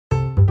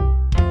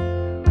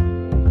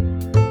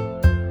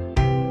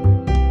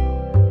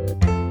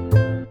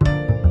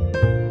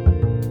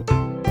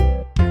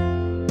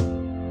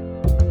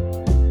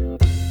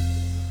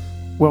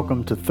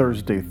Welcome to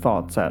Thursday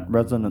Thoughts at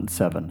Resonance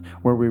 7,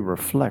 where we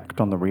reflect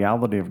on the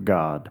reality of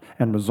God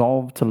and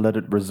resolve to let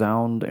it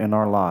resound in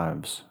our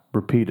lives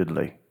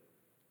repeatedly.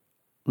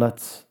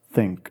 Let's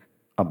think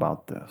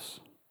about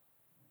this.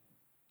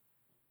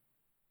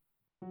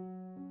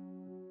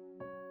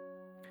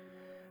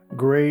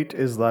 Great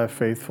is thy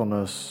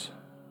faithfulness,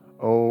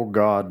 O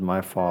God my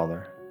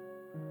Father.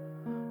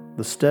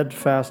 The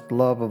steadfast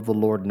love of the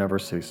Lord never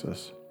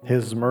ceases.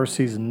 His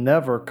mercies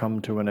never come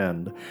to an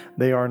end.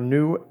 They are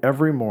new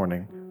every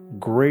morning.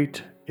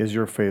 Great is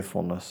your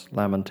faithfulness.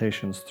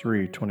 Lamentations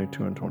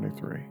 3:22 and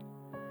 23.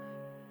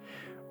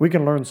 We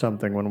can learn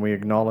something when we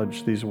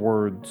acknowledge these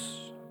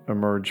words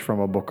emerge from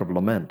a book of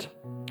lament.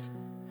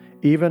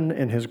 Even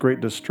in his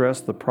great distress,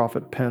 the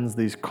prophet pens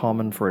these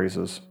common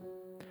phrases.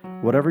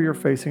 Whatever you're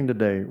facing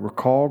today,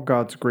 recall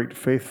God's great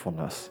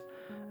faithfulness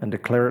and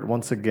declare it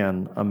once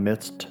again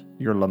amidst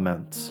your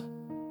laments.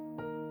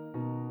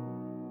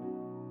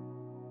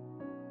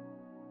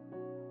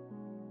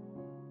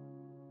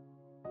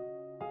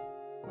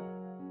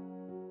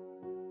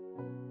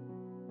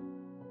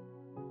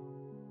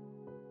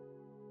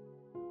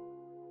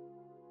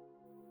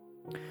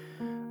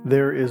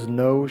 There is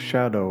no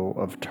shadow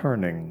of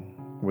turning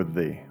with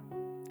thee.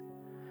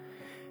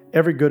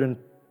 Every good and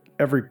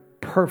every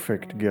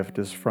perfect gift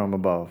is from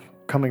above,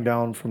 coming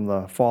down from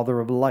the Father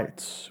of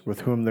lights,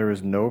 with whom there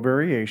is no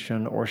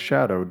variation or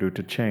shadow due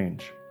to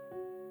change.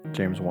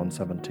 James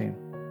 1:17.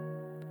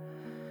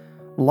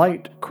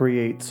 Light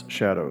creates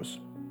shadows.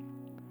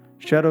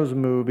 Shadows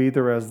move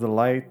either as the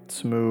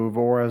lights move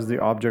or as the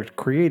object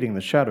creating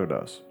the shadow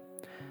does.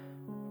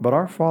 But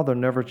our Father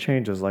never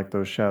changes like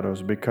those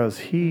shadows because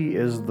He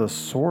is the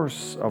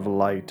source of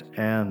light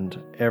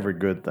and every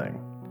good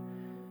thing.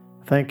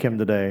 Thank Him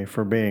today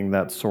for being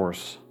that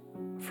source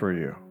for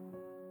you.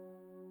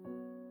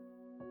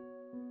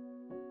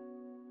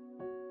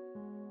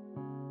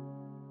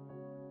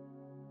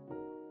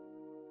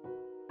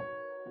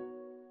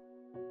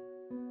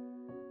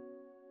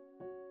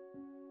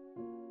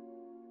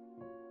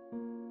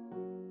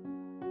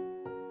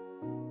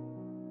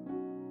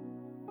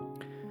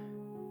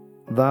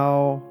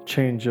 Thou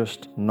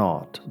changest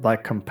not, thy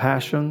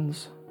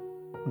compassions,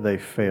 they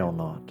fail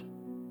not.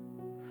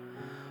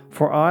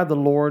 For I, the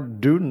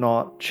Lord, do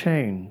not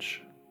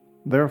change.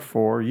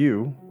 Therefore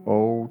you,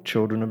 O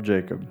children of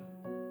Jacob,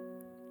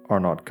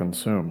 are not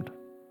consumed.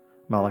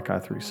 Malachi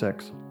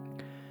 3:6.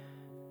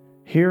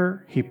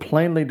 Here he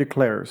plainly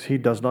declares he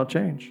does not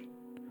change,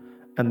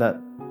 and that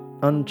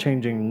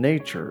unchanging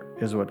nature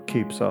is what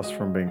keeps us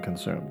from being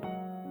consumed.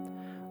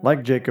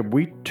 Like Jacob,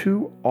 we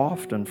too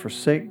often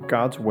forsake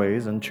God's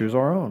ways and choose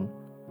our own.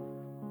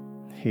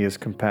 He is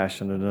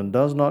compassionate and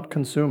does not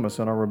consume us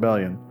in our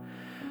rebellion.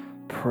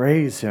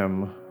 Praise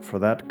Him for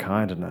that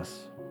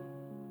kindness.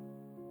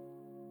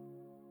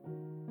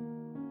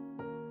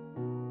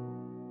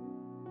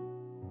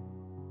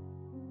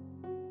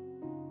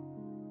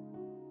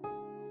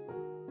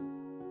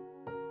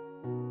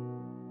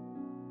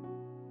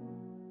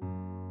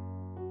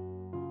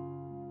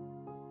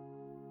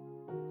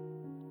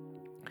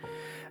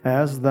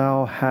 As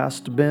thou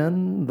hast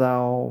been,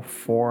 thou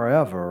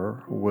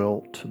forever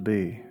wilt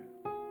be.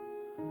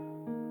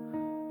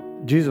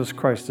 Jesus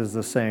Christ is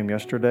the same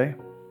yesterday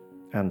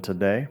and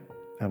today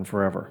and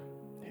forever.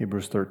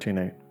 Hebrews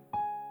 13:8.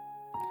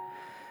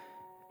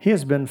 He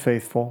has been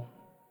faithful,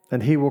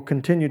 and He will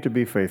continue to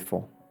be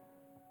faithful.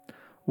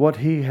 What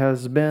He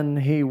has been,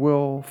 He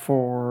will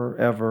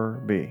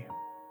forever be.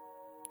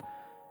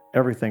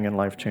 Everything in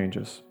life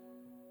changes,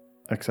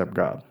 except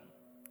God.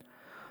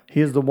 He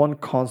is the one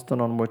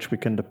constant on which we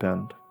can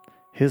depend.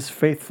 His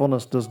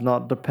faithfulness does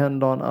not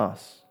depend on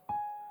us.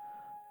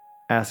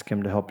 Ask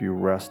Him to help you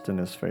rest in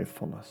His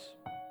faithfulness.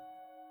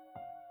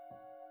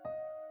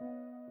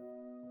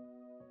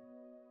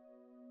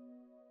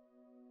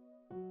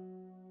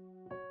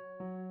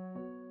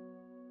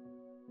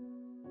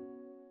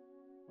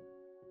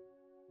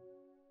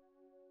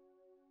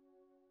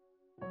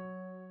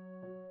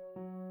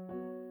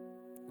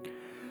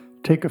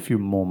 Take a few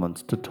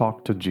moments to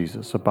talk to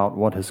Jesus about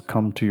what has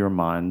come to your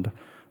mind,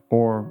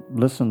 or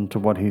listen to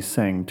what He's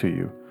saying to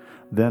you.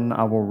 Then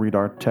I will read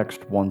our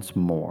text once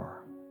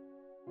more.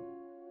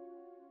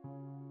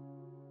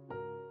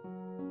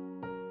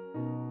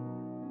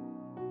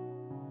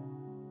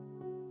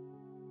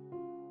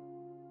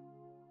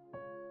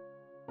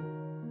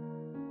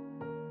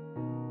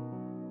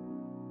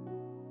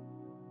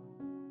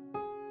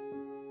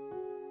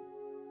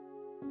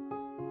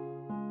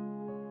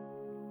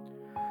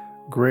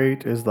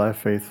 Great is thy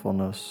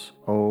faithfulness,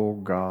 O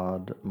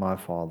God, my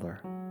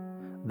Father.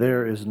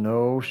 There is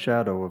no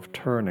shadow of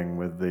turning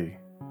with thee.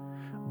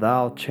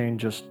 Thou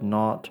changest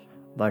not,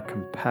 thy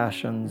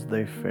compassions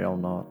they fail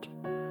not.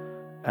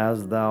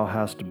 As thou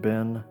hast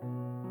been,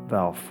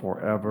 thou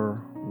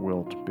forever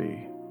wilt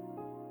be.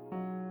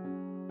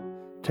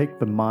 Take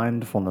the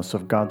mindfulness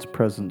of God's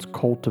presence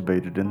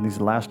cultivated in these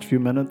last few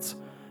minutes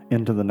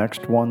into the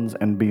next ones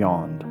and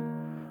beyond.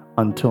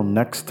 Until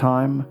next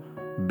time,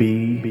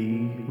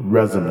 be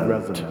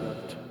resonant.